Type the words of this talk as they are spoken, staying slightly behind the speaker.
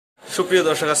সুপ্রিয়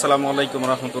দর্শক আসসালামু আলাইকুম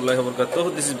রাহমাতুল্লাহি ওয়া বারাকাতুহু।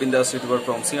 দিস ইজ বিন্দাস YouTuber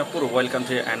from Singapore. Welcome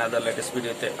to another latest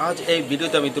ভিডিওতে। আজ এই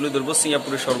ভিডিওতে আমি তুলে ধরবো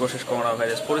সিঙ্গাপুরের সর্বশেষ করোনা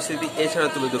ভাইরাস পরিস্থিতি। এছাড়া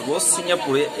তুলে ধরবো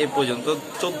সিঙ্গাপুরে এ পর্যন্ত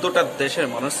 14টা দেশের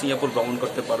মানুষ সিঙ্গাপুর ভ্রমণ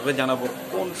করতে পারবে। জানাবো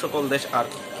কোন সকল দেশ আর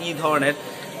কি ধরনের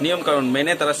নিয়মকানুন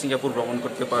মেনে তারা সিঙ্গাপুর ভ্রমণ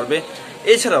করতে পারবে।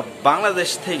 এছাড়া বাংলাদেশ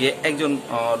থেকে একজন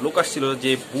লোক আসছিল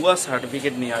যে ভুয়া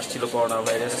সার্টিফিকেট নিয়ে আসছিল করোনা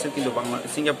ভাইরাসে, কিন্তু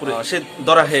সিঙ্গাপুরে সে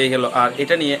ধরা হয়ে গেল। আর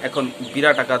এটা নিয়ে এখন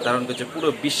বিরাট আকার ধারণ করছে পুরো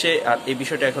বিশ্বে, আর এই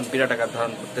বিষয়টা এখন বিরাট আকার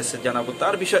ধারণ করতেছে, জানাবো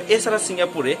তার বিষয়। এছাড়া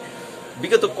সিঙ্গাপুরে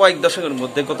বিগত কয়েক দশকের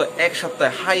মধ্যে গত এক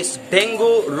সপ্তাহে হাইস্ট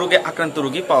ডেঙ্গু রোগে আক্রান্ত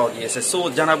রোগী পাওয়া গিয়েছে। সো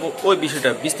জানাবো ওই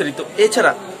বিষয়টা বিস্তারিত।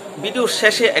 এছাড়া ভিডিও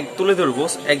শেষে তুলে ধরবো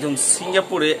একজন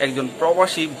সিঙ্গাপুরে একজন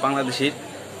প্রবাসী বাংলাদেশির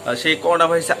সেই করোনা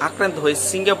ভাইরাসে আক্রান্ত হয়ে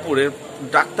সিঙ্গাপুরের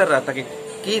ডাক্তাররা তাকে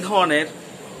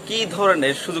কি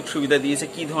ধরনের সুযোগ সুবিধা দিয়েছে,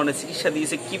 কি ধরনের চিকিৎসা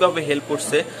দিয়েছে, কিভাবে হেল্প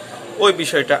করছে, ওই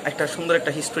বিষয়টা একটা সুন্দর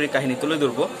একটা হিস্টোরি কাহিনী তুলে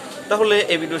ধরবো। তাহলে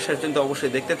এই ভিডিও শেষ পর্যন্ত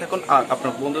অবশ্যই দেখতে থাকুন, আর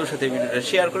আপনার বন্ধুদের সাথে এই ভিডিওটা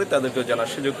শেয়ার করে তাদেরকেও জানার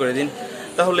সুযোগ করে দিন।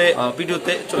 তাহলে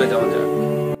ভিডিওতে চলে যাওয়া যাক।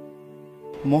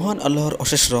 মহান আল্লাহর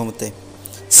অশেষ রহমতে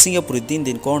সিঙ্গাপুরে দিন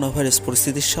দিন করোনা ভাইরাস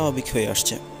পরিস্থিতি স্বাভাবিক হয়ে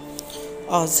আসছে।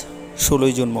 আজ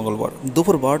 16 জুন মঙ্গলবার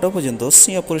দুপুর 12টা পর্যন্ত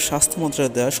সিঙ্গাপুরের স্বাস্থ্য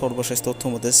মন্ত্রণালয়ের দেওয়া সর্বশেষ তথ্য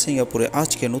মতে সিঙ্গাপুরে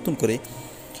আজকে নতুন করে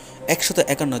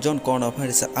 151 জন করোনা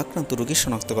ভাইরাসে আক্রান্ত রোগী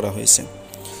শনাক্ত করা হয়েছে।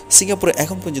 সিঙ্গাপুরে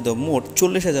এখন পর্যন্ত মোট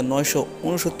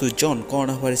 40,969 জন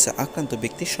করোনা ভাইরাসে আক্রান্ত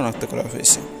ব্যক্তি শনাক্ত করা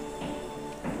হয়েছে।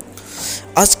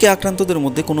 আজকে আক্রান্তদের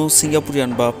মধ্যে কোনো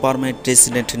সিঙ্গাপুরিয়ান বা পার্মানেন্ট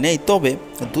রেসিডেন্ট নেই, তবে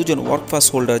 2 জন ওয়ার্ক পাস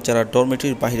হোল্ডার যারা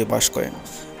ডরমেটরির বাইরে বাস করেন।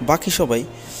 বাকি সবাই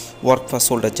ওয়ার্ক পাস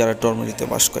হোল্ডার যারা ডরমেটরিতে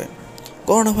বাস করেন।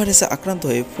 করোনা ভাইরাসে আক্রান্ত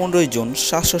হয়ে 15 জন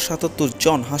 777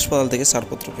 জন হাসপাতাল থেকে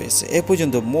ছাড়পত্র পেয়েছে। এ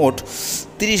পর্যন্ত মোট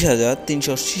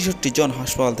 30,366 জন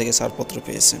হাসপাতাল থেকে ছাড়পত্র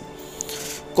পেয়েছে।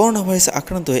 করোনা ভাইরাসে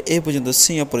আক্রান্ত হয়ে এ পর্যন্ত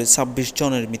সিঙ্গাপুরে 26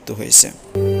 জনের মৃত্যু হয়েছে।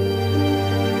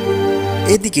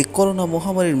 এদিকে করোনা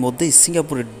মহামারীর মধ্যেই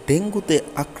সিঙ্গাপুরের ডেঙ্গুতে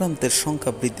আক্রান্তের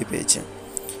সংখ্যা বৃদ্ধি পেয়েছে।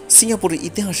 সিঙ্গাপুরের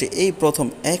ইতিহাসে এই প্রথম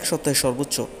এক সপ্তাহে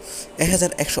সর্বোচ্চ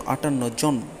 1158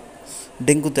 জন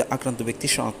ডেঙ্গুতে আক্রান্ত ব্যক্তি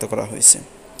শনাক্ত করা হয়েছে।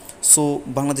 সো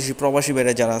বাংলাদেশি প্রবাসী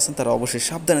ভাইরা যারা আছেন তারা অবশ্যই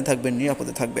সাবধানে থাকবেন,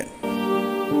 নিরাপদে থাকবেন।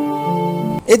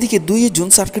 এদিকে 2 জুন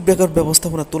সার্কিট ব্রেকার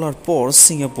ব্যবস্থাপনা তোলার পর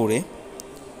সিঙ্গাপুরে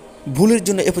ভুলের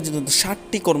জন্য এ পর্যন্ত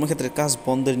 60টি কর্মক্ষেত্রের কাজ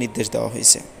বন্ধের নির্দেশ দেওয়া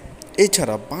হয়েছে।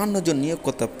 এছাড়া 52 জন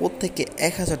নিয়োগকর্তা প্রত্যেককে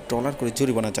 $1000 করে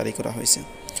জরিমানা জারি করা হয়েছে।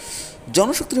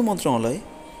 জনশক্তি মন্ত্রণালয়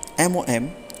MOM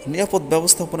নিরাপদ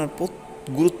ব্যবস্থাপনার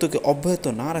গুরুত্বকে অব্যাহত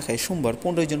না রাখায় সোমবার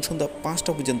 15 জুন সন্ধ্যা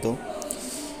 5টা পর্যন্ত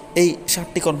এই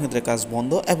 60টি কর্মক্ষেত্রের কাজ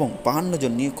বন্ধ এবং 52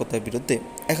 জন নিয়োগকর্তার বিরুদ্ধে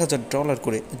 $1000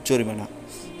 করে জরিমানা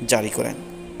জারি করেন।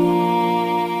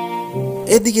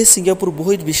 এদিকে সিঙ্গাপুর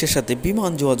বহির্বিশ্বের সাথে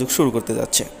বিমান যোগাযোগ শুরু করতে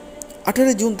যাচ্ছে।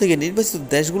 18 জুন থেকে নির্বাচিত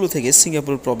দেশগুলো থেকে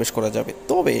সিঙ্গাপুরে প্রবেশ করা যাবে,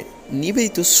 তবে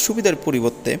নিবেদিত সুবিধার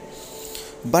পরিবর্তে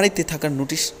বাড়িতে থাকার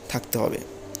নোটিশ থাকতে হবে।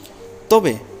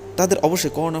 তবে তাদের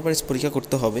অবশ্যই করোনা ভাইরাস পরীক্ষা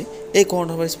করতে হবে। এই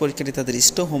করোনা ভাইরাস পরীক্ষাটি তাদের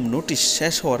স্টে হোম নোটিশ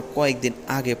শেষ হওয়ার কয়েকদিন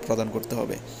আগে প্রদান করতে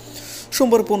হবে।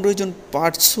 সোমবার 15 জুন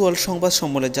ভার্চুয়াল সংবাদ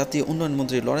সম্মেলনে জাতীয় উন্নয়ন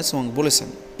মন্ত্রী লরেন্স ওয়াং বলেছেন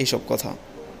এইসব কথা।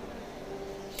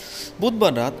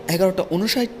 বুধবার রাত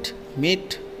 11:59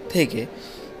 থেকে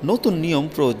নতুন নিয়ম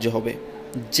প্রযোজ্য হবে।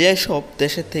 যেসব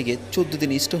দেশের থেকে 14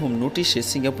 দিন স্টে হোম নোটিশে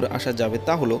সিঙ্গাপুরে আসা যাবে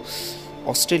তা হলো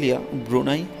Australia,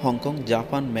 Brunei, Hong Kong,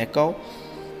 Japan, macaw,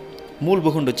 মূল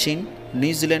ভূখণ্ড চীন,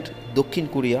 নিউজিল্যান্ড, দক্ষিণ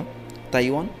কোরিয়া,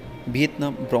 তাইওয়ান,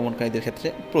 ভিয়েতনাম ভ্রমণকারীদের ক্ষেত্রে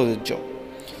প্রযোজ্য।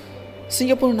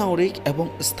 সিঙ্গাপুর নাগরিক এবং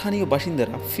স্থানীয়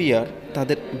বাসিন্দারা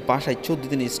তাদের বাসায় 14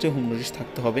 দিন স্টে হোম নোটিশ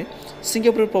থাকতে হবে।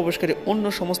 সিঙ্গাপুরের প্রবেশকারী অন্য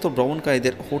সমস্ত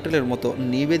ভ্রমণকারীদের হোটেলের মতো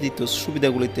নিবেদিত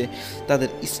সুবিধাগুলিতে তাদের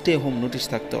স্টে হোম নোটিশ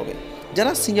থাকতে হবে।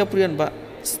 যারা সিঙ্গাপুরিয়ান বা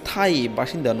স্থায়ী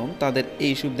বাসিন্দা নন তাদের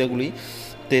এই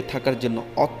সুবিধাগুলিতে থাকার জন্য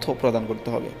অর্থ প্রদান করতে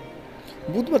হবে।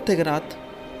 বুধবার থেকে রাত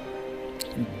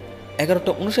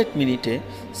 11:59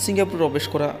 সিঙ্গাপুর প্রবেশ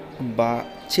করা বা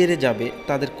ছেড়ে যাবে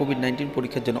তাদের কোভিড-19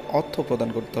 পরীক্ষার জন্য অর্থ প্রদান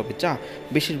করতে হবে, যা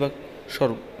বেশিরভাগ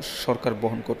সরকার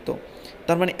বহন করত।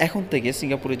 তার মানে এখন থেকে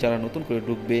সিঙ্গাপুরে যারা নতুন করে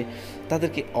ঢুকবে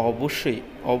তাদেরকে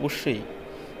অবশ্যই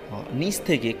নিজ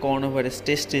থেকে করোনা ভাইরাস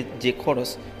টেস্টের যে খরচ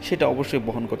সেটা অবশ্যই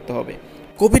বহন করতে হবে।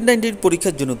 কোভিড-19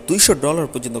 পরীক্ষার জন্য $200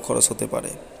 পর্যন্ত খরচ হতে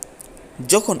পারে,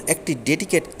 যখন একটি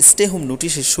ডেডিকেট স্টে হোম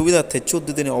নোটিশের সুবিধার্থে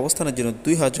 14 দিনের অবস্থানের জন্য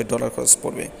 $2000 খরচ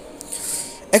পড়বে।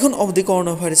 এখন অবধি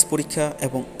করোনা ভাইরাস পরীক্ষা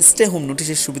এবং স্টে হোম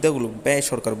নোটিশের সুবিধাগুলো ব্যয়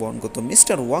সরকার বহন করত,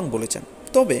 মিস্টার ওয়াং বলেছেন।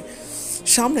 তবে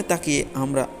সামনে তাকিয়ে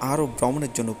আমরা আরও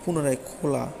ভ্রমণের জন্য পুনরায়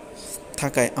খোলা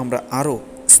থাকায় আমরা আরও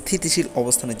স্থিতিশীল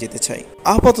অবস্থানে যেতে চায়।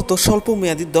 আপাতত স্বল্প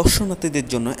মেয়াদী দর্শনার্থীদের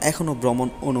জন্য এখনও ভ্রমণ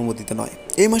অনুমোদিত নয়।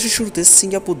 এই মাসের শুরুতে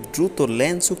সিঙ্গাপুর দ্রুত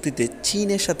ল্যান্ড চুক্তিতে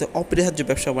চীনের সাথে অপরিহার্য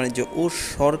ব্যবসা বাণিজ্য ও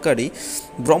সরকারি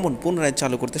ভ্রমণ পুনরায়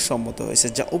চালু করতে সম্মত হয়েছে,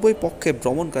 যা উভয় পক্ষে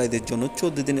ভ্রমণকারীদের জন্য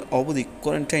 14 দিনের অবধি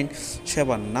কোয়ারেন্টাইন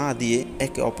সেবা না দিয়ে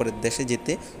একে অপরের দেশে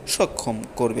যেতে সক্ষম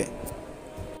করবে।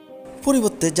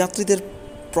 পরিবর্তে যাত্রীদের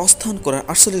প্রস্থান করার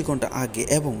 48 ঘন্টা আগে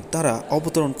এবং তারা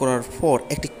অবতরণ করার পর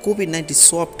একটি কোভিড-19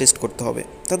 সোয়াব টেস্ট করতে হবে।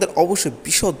 তাদের অবশ্যই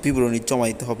বিশদ বিবরণী জমা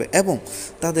দিতে হবে এবং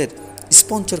তাদের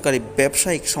স্পন্সরকারী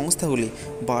ব্যবসায়িক সংস্থাগুলি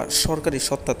বা সরকারি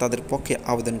সত্তা তাদের পক্ষে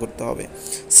আবেদন করতে হবে।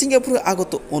 সিঙ্গাপুরে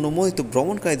আগত অনুমোদিত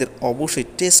ভ্রমণকারীদের অবশ্যই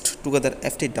টেস্ট টুগেদার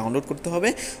অ্যাপটি ডাউনলোড করতে হবে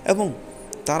এবং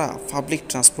তারা পাবলিক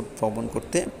ট্রান্সপোর্ট ভ্রমণ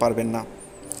করতে পারবেন না।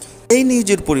 এই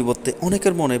নিউজের পরিবর্তে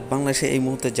অনেকের মনে বাংলাদেশে এই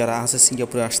মুহূর্তে যারা আছে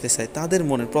সিঙ্গাপুরে আসতে চায় তাদের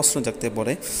মনে প্রশ্ন জাগতে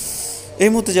পারে, এই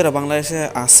মুহূর্তে যারা বাংলাদেশে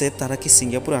আছে তারা কি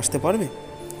সিঙ্গাপুরে আসতে পারবে?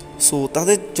 সো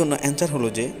তাদের জন্য অ্যান্সার হলো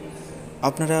যে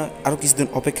আপনারা আরও কিছুদিন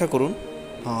অপেক্ষা করুন।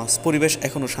 পরিবেশ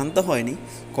এখনও শান্ত হয়নি।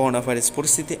 করোনা ভাইরাস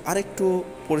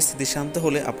পরিস্থিতি শান্ত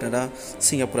হলে আপনারা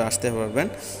সিঙ্গাপুরে আসতে পারবেন।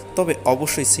 তবে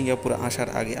অবশ্যই সিঙ্গাপুরে আসার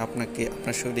আগে আপনাকে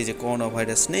আপনার শরীরে যে করোনা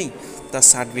ভাইরাস নেই তার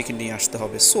সার্টিফিকেট নিয়ে আসতে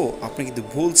হবে। সো আপনি কিন্তু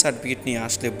ভুয়া সার্টিফিকেট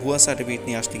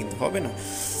নিয়ে আসলে কিন্তু হবে না।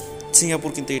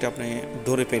 সিঙ্গাপুর কিন্তু এটা আপনি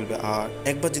ধরে ফেলবে, আর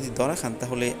একবার যদি ধরা খান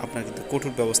তাহলে আপনার কিন্তু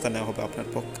কঠোর ব্যবস্থা নেওয়া হবে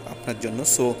আপনার জন্য।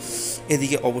 সো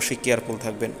এদিকে অবশ্যই কেয়ারফুল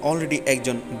থাকবেন। অলরেডি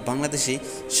একজন বাংলাদেশি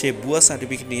সে ভুয়া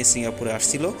সার্টিফিকেট নিয়ে সিঙ্গাপুরে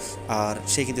আসছিল আর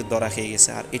সে কিন্তু ধরা খেয়ে গেছে,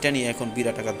 আর এটা নিয়ে এখন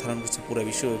বিরাট আকার ধারণ করছে পুরো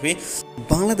বিশ্বব্যাপী।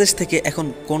 বাংলাদেশ থেকে এখন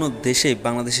কোনো দেশে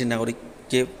বাংলাদেশি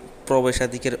নাগরিককে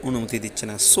প্রবেশাধিকার অনুমতি দিচ্ছে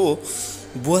না। সো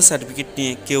ভুয়া সার্টিফিকেট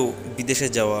নিয়ে কেউ বিদেশে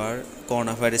যাওয়ার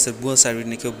করোনা ভাইরাসের ভুয়া সার্টিফিকেট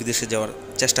নিয়ে কেউ বিদেশে যাওয়ার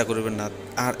চেষ্টা করবেন না।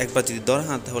 আর একবার যদি ধরা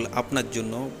হয় তাহলে আপনার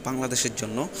জন্য বাংলাদেশের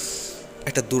জন্য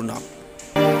একটা দুর্নাম।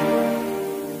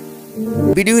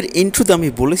 ভিডিওর ইন্ট্রোতে আমি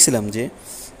বলেছিলাম যে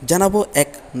জানাবো এক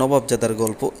নবাবজাদার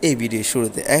গল্প এই ভিডিওর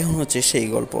শুরুতে। এখন হচ্ছে সেই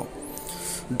গল্প।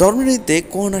 ডরমিটরিতে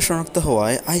করোনা শনাক্ত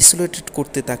হওয়ায় আইসোলেটেড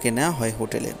করতে তাকে নেওয়া হয়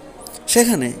হোটেলে।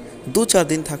 সেখানে 2-4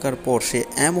 দিন থাকার পর সে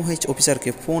MOH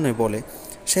অফিসারকে ফোনে বলে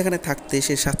সেখানে থাকতে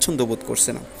সে স্বাচ্ছন্দ্য বোধ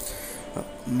করছে না,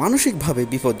 মানসিকভাবে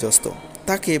বিপর্যস্ত,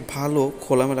 তাকে ভালো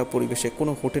খোলামেলা পরিবেশে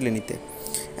কোনো হোটেলে নিতে।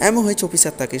 MOH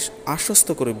অফিসার তাকে আশ্বস্ত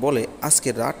করে বলে আজকে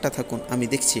রাতটা থাকুন, আমি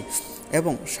দেখছি,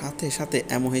 এবং সাথে সাথে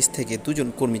MOH থেকে 2 জন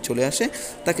কর্মী চলে আসে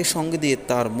তাকে সঙ্গে দিয়ে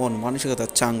তার মন মানসিকতা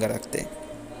চাঙ্গা রাখতে।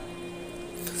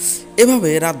 এভাবে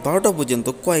রাত 12টা পর্যন্ত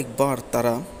কয়েকবার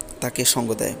তারা তাকে সঙ্গ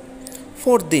দেয়।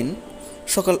 পরদিন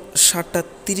সকাল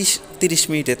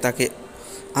 7:30 তাকে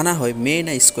আনা হয়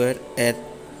মেরিনা স্কোয়ার এর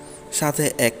সাথে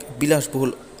এক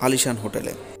বিলাসবহুল আলিশান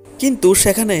হোটেলে। কিন্তু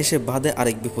সেখানে এসে বাধে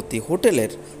আরেক বিপত্তি।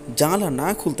 হোটেলের জানালা না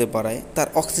খুলতে পারায় তার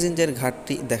অক্সিজেনের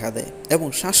ঘাটতি দেখা দেয় এবং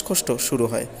শ্বাসকষ্ট শুরু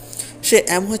হয়। সে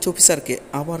MOH অফিসারকে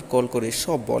আবার কল করে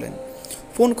সব বলেন।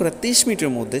 ফোন করে 30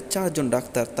 মিনিটের মধ্যে 4 জন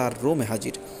ডাক্তার তার রুমে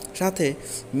হাজির, সাথে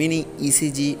mini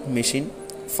ECG machine,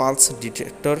 pulse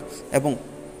detector এবং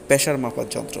প্রেসার মাপার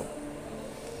যন্ত্র।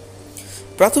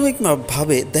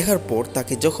 প্রাথমিকভাবে দেখার পর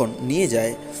তাকে যখন নিয়ে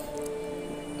যায়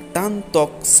টান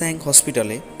তক স্যাং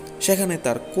হসপিটালে, সেখানে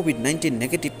তার কোভিড-19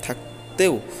 নেগেটিভ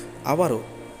থাকতেও আবারও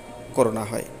করোনা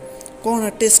হয়। করোনা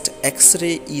টেস্ট,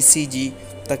 এক্স-রে, ECG,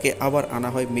 তাকে আবার আনা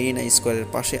হয় মেরিনা স্কোয়ারের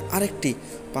পাশে আরেকটি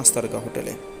 5 তারকা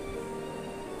হোটেলে।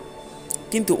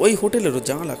 কিন্তু ওই হোটেলেরও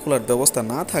জানালা খোলার ব্যবস্থা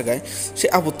না থাকায় সে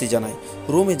আপত্তি জানায়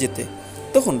রুমে যেতে।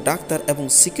 তখন ডাক্তার এবং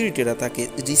সিকিউরিটিরা তাকে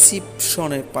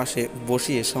রিসিপশনের পাশে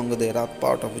বসিয়ে সঙ্গ দেয় রাত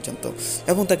 12টা পর্যন্ত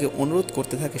এবং তাকে অনুরোধ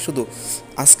করতে থাকে শুধু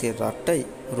আজকের রাতটাই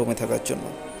রুমে থাকার জন্য।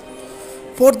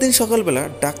 পরদিন সকালবেলা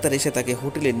ডাক্তার এসে তাকে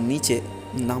হোটেলের নিচে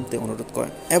নামতে অনুরোধ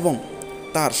করেন এবং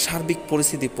তার সার্বিক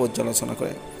পরিস্থিতি পর্যালোচনা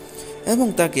করেন এবং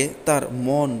তাকে তার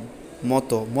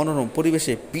মনোরম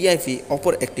পরিবেশে VIP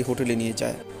অপর একটি হোটেলে নিয়ে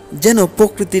যায়, যেন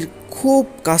প্রকৃতির খুব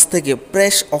কাছ থেকে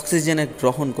ফ্রেশ অক্সিজেনে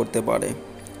গ্রহণ করতে পারে,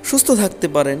 সুস্থ থাকতে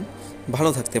পারেন,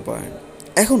 ভালো থাকতে পারেন।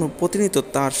 এখনও প্রতিনিয়ত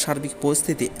তার সার্বিক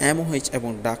পরিস্থিতি MOH এবং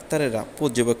ডাক্তারেরা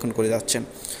পর্যবেক্ষণ করে যাচ্ছেন।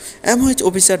 MOH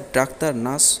অফিসার, ডাক্তার,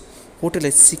 নার্স,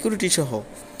 হোটেলের সিকিউরিটি সহ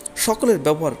সকলের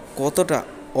ব্যবহার কতটা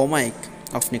অমায়িক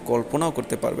আপনি কল্পনাও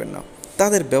করতে পারবেন না।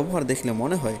 তাদের ব্যবহার দেখলে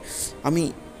মনে হয় আমি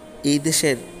এই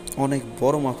দেশের অনেক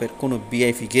বড় মাপের কোনো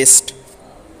VIP গেস্ট।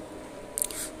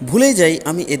 ভুলে যাই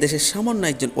আমি এদেশের সামান্য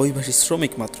একজন অভিবাসী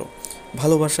শ্রমিক মাত্র।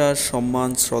 ভালোবাসা, সম্মান,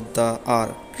 শ্রদ্ধা আর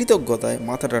কৃতজ্ঞতায়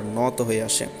মাথাটা নত হয়ে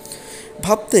আসে।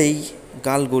 ভাবতেই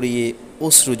গাল গড়িয়ে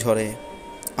অশ্রু ঝরে।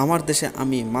 আমার দেশে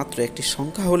আমি মাত্র একটি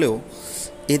সংখ্যা হলেও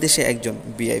এদেশে একজন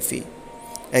VIP,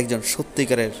 একজন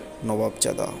সত্যিকারের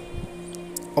নবাবজাদা।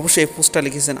 অবশ্যই এই পোস্টটা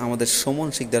লিখেছেন আমাদের সুমন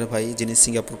শিকদার ভাই, যিনি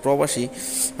সিঙ্গাপুর প্রবাসী।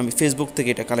 আমি ফেসবুক থেকে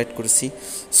এটা কালেক্ট করেছি।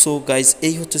 সো গাইজ,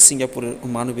 এই হচ্ছে সিঙ্গাপুরের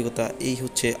মানবিকতা, এই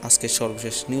হচ্ছে আজকের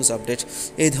সর্বশেষ নিউজ আপডেট।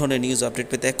 এই ধরনের নিউজ আপডেট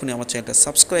পেতে এখনই আমার চ্যানেলটা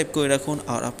সাবস্ক্রাইব করে রাখুন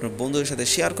আর আপনার বন্ধুদের সাথে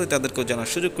শেয়ার করে তাদেরকেও জানার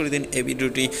সুযোগ করে দিন এই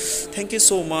ভিডিওটি। Thank you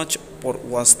so much for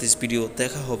watch this video.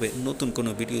 দেখা হবে নতুন কোনো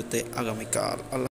ভিডিওতে আগামীকাল।